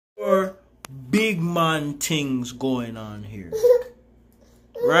Or big man things going on here.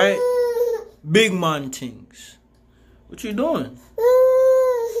 Right? Big man things. What you doing?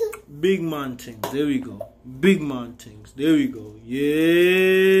 Big man things. There we go. Big man things. There we go.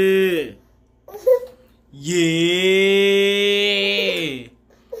 Yeah. Yeah.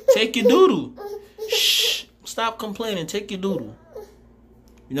 Take your doodle. Shh. Stop complaining. Take your doodle.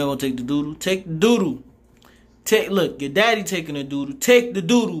 You're not gonna take the doodle? Take the doodle. Look, your daddy taking a doodle. Take the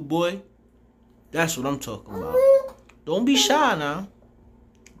doodle, boy. That's what I'm talking about. Don't be shy now.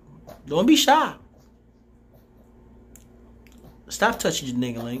 Don't be shy. Stop touching your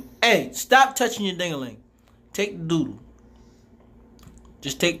ding-a-ling. Hey, stop touching your ding-a-ling. Take the doodle.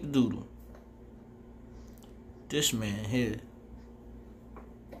 Just take the doodle. This man here.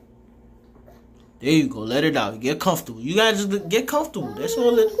 There you go. Let it out. Get comfortable. You guys just get comfortable. That's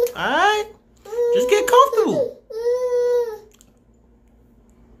all it. Alright? Just get comfortable.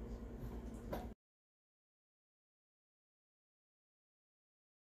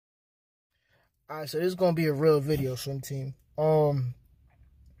 Alright, so this is gonna be a real video, swim team.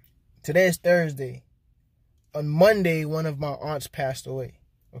 Today is Thursday. On Monday, one of my aunts passed away.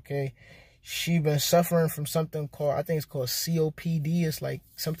 Okay, she been suffering from something called, I think it's called COPD. It's like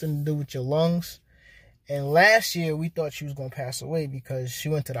something to do with your lungs. And last year we thought she was gonna pass away because she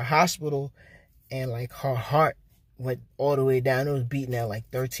went to the hospital and like her heart went all the way down. It was beating at like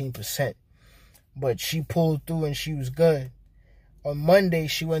 13%, but she pulled through and she was good. On Monday,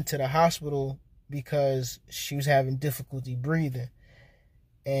 she went to the hospital because she was having difficulty breathing.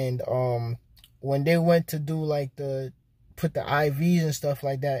 And when they went to do like put the IVs and stuff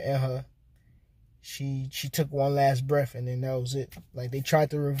like that in her, she took one last breath and then that was it. Like they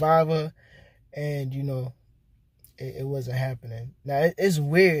tried to revive her and you know, it wasn't happening. Now it's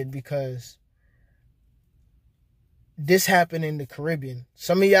weird because this happened in the Caribbean.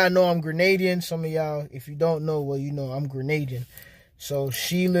 Some of y'all know I'm Grenadian. Some of y'all, if you don't know, well, you know I'm Grenadian. So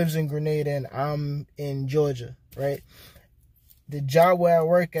she lives in Grenada and I'm in Georgia, right? The job where I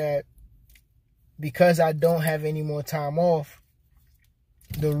work at, because I don't have any more time off,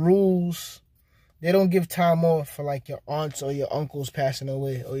 the rules, they don't give time off for like your aunts or your uncles passing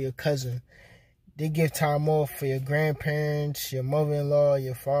away or your cousin. They give time off for your grandparents, your mother-in-law,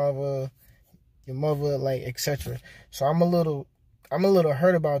 your father, your mother, like etc. So I'm a little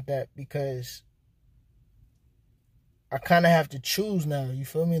hurt about that because I kind of have to choose now, you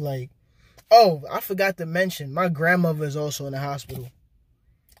feel me? Like, oh, I forgot to mention, my grandmother is also in the hospital.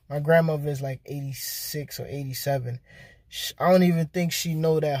 My grandmother is like 86 or 87. I don't even think she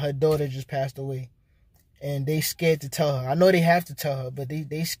know that her daughter just passed away. And they scared to tell her. I know they have to tell her, but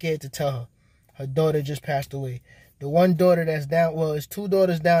they scared to tell her. Her daughter just passed away. The one daughter that's down, well, it's two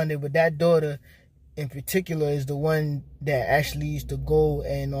daughters down there, but that daughter in particular is the one that actually used to go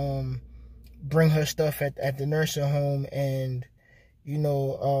and bring her stuff at the nursing home and, you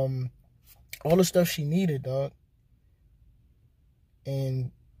know, all the stuff she needed, dog.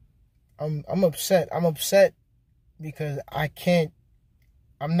 And I'm upset. I'm upset because I'm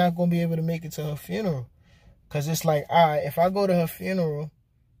not going to be able to make it to her funeral. Because it's like, all right, if I go to her funeral,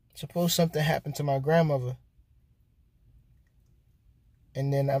 suppose something happened to my grandmother.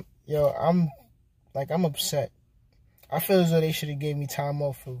 And then I'm upset. I feel as though they should have gave me time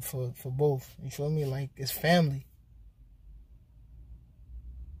off for both. You feel me? Like, it's family.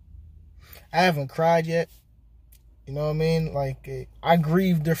 I haven't cried yet. You know what I mean? Like, I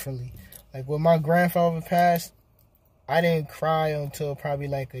grieve differently. Like, when my grandfather passed, I didn't cry until probably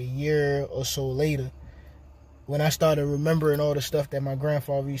like a year or so later. When I started remembering all the stuff that my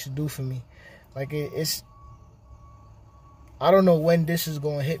grandfather used to do for me. Like, it's... I don't know when this is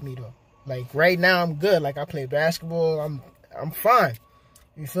going to hit me, though. Like, right now, I'm good. Like, I play basketball. I'm fine.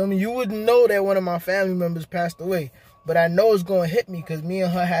 You feel me? You wouldn't know that one of my family members passed away. But I know it's going to hit me because me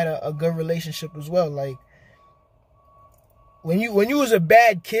and her had a good relationship as well. Like, when you was a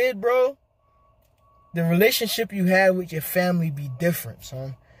bad kid, bro, the relationship you had with your family be different,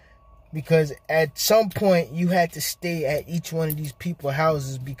 son. Because at some point, you had to stay at each one of these people's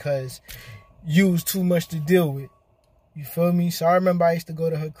houses because you was too much to deal with. You feel me? So I remember I used to go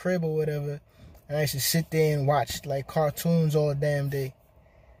to her crib or whatever, and I used to sit there and watch, like, cartoons all damn day.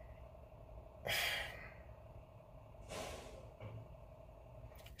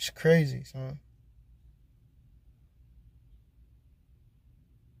 It's crazy, son.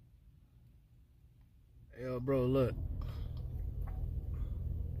 Yo, bro, look.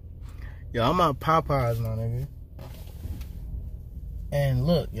 Yo, I'm at Popeyes, my nigga. And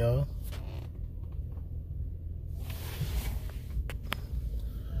look, yo.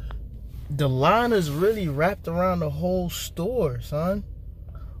 The line is really wrapped around the whole store, son.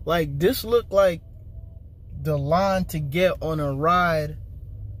 Like, this looked like the line to get on a ride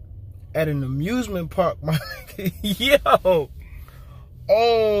at an amusement park, my nigga. Yo.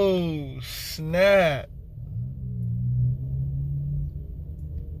 Oh, snap.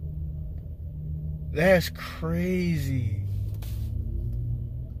 That's crazy.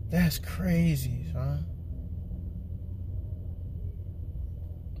 That's crazy, son.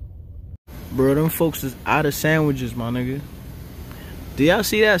 Bro, them folks is out of sandwiches, my nigga. Do y'all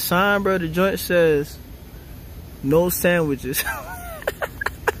see that sign, bro? The joint says, no sandwiches.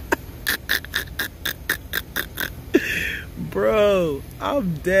 Bro,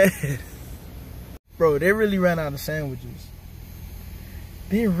 I'm dead. Bro, they really ran out of sandwiches.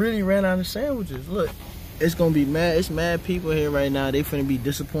 They really ran out of sandwiches. Look, it's gonna be mad. It's mad people here right now. They finna be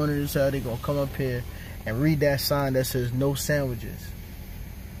disappointed as hell. They gonna come up here and read that sign that says no sandwiches.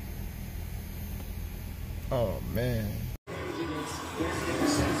 Oh, man.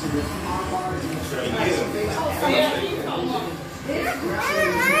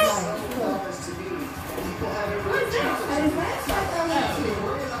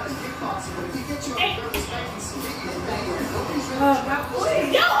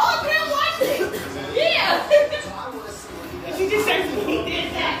 Yo, all been watching. Yeah. She just said he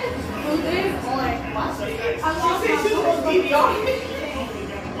did that. Who did? I'm going to say DVR.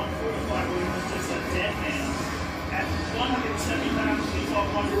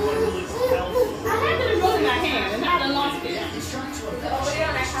 I had to go in my hand and now I lost it. Oh,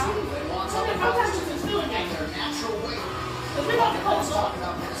 yeah, that's how. Sometimes it's still in there. But we want to close off.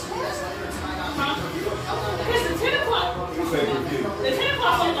 Because the 10 o'clock. The 10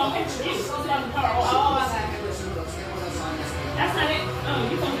 o'clock one's on extra. It's on the power. Oh, that's not it. Oh,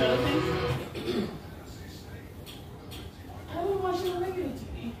 you come to the other thing. I don't watch the regular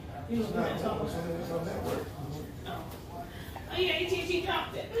TV. You know what? Oh, yeah, AT&T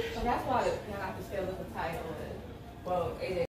dropped it. So that's why I have to still look at the title. Well, it